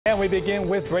And we begin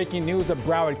with breaking news. A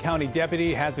Broward County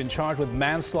deputy has been charged with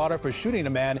manslaughter for shooting a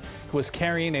man who was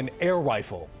carrying an air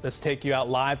rifle. Let's take you out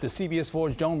live to CBS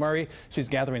 4's Joan Murray. She's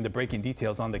gathering the breaking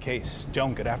details on the case.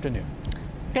 Joan, good afternoon.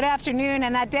 Good afternoon,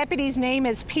 and that deputy's name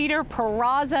is Peter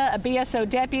Peraza, a BSO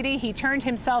deputy. He turned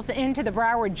himself into the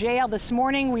Broward jail this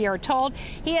morning, we are told.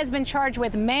 He has been charged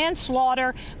with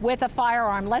manslaughter with a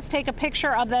firearm. Let's take a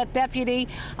picture of that deputy.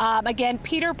 Again,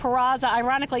 Peter Peraza.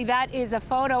 Ironically, that is a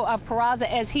photo of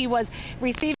Peraza as he was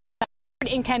received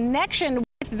in connection with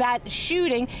that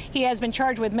shooting. He has been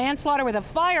charged with manslaughter with a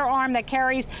firearm that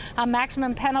carries a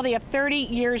maximum penalty of 30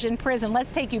 years in prison.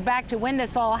 Let's take you back to when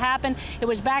this all happened. It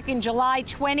was back in July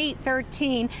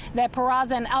 2013 that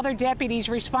Peraza and other deputies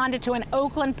responded to an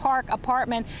Oakland Park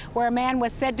apartment where a man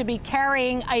was said to be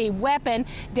carrying a weapon.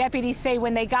 Deputies say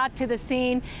when they got to the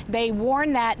scene, they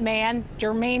warned that man,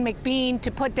 Jermaine McBean,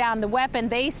 to put down the weapon.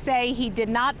 They say he did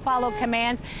not follow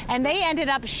commands, and they ended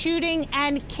up shooting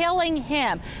and killing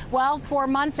him. Well, for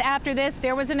months after this,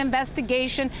 there was an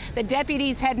investigation. The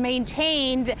deputies had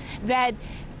maintained that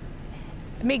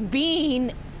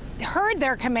McBean heard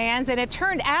their commands, and it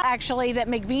turned out actually that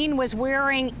McBean was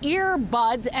wearing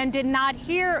earbuds and did not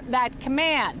hear that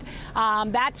command.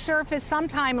 That surfaced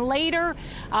sometime later.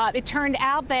 It turned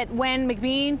out that when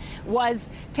McBean was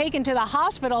taken to the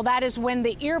hospital, that is when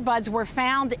the earbuds were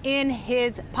found in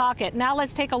his pocket. Now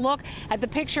let's take a look at the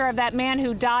picture of that man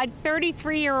who died,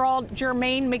 33-year-old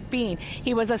Jermaine McBean.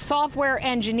 He was a software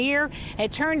engineer.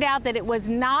 It turned out that it was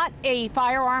not a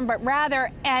firearm, but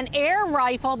rather an air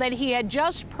rifle that he had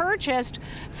just purchased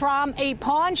from a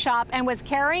pawn shop and was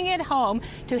carrying it home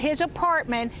to his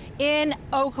apartment in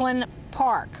Oakland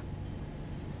Park.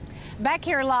 Back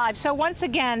here live. So once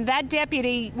again, that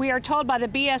deputy, we are told by the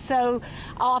BSO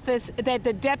office that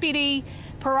the deputy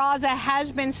Peraza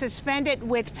has been suspended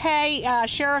with pay.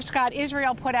 Sheriff Scott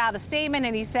Israel put out a statement,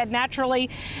 and he said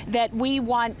naturally that we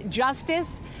want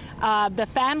justice. The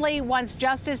family wants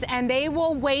justice, and they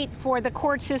will wait for the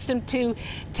court system to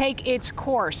take its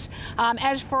course.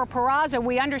 As for Peraza,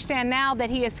 we understand now that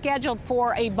he is scheduled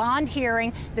for a bond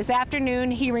hearing this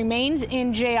afternoon. He remains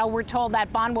in jail. We're told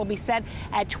that bond will be set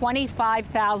at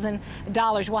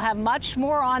 $25,000. We'll have much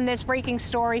more on this breaking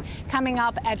story coming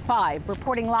up at 5.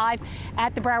 Reporting live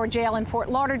at the Broward Jail in Fort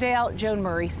Lauderdale, Joan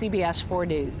Murray, CBS 4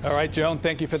 News. All right, Joan,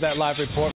 thank you for that live report.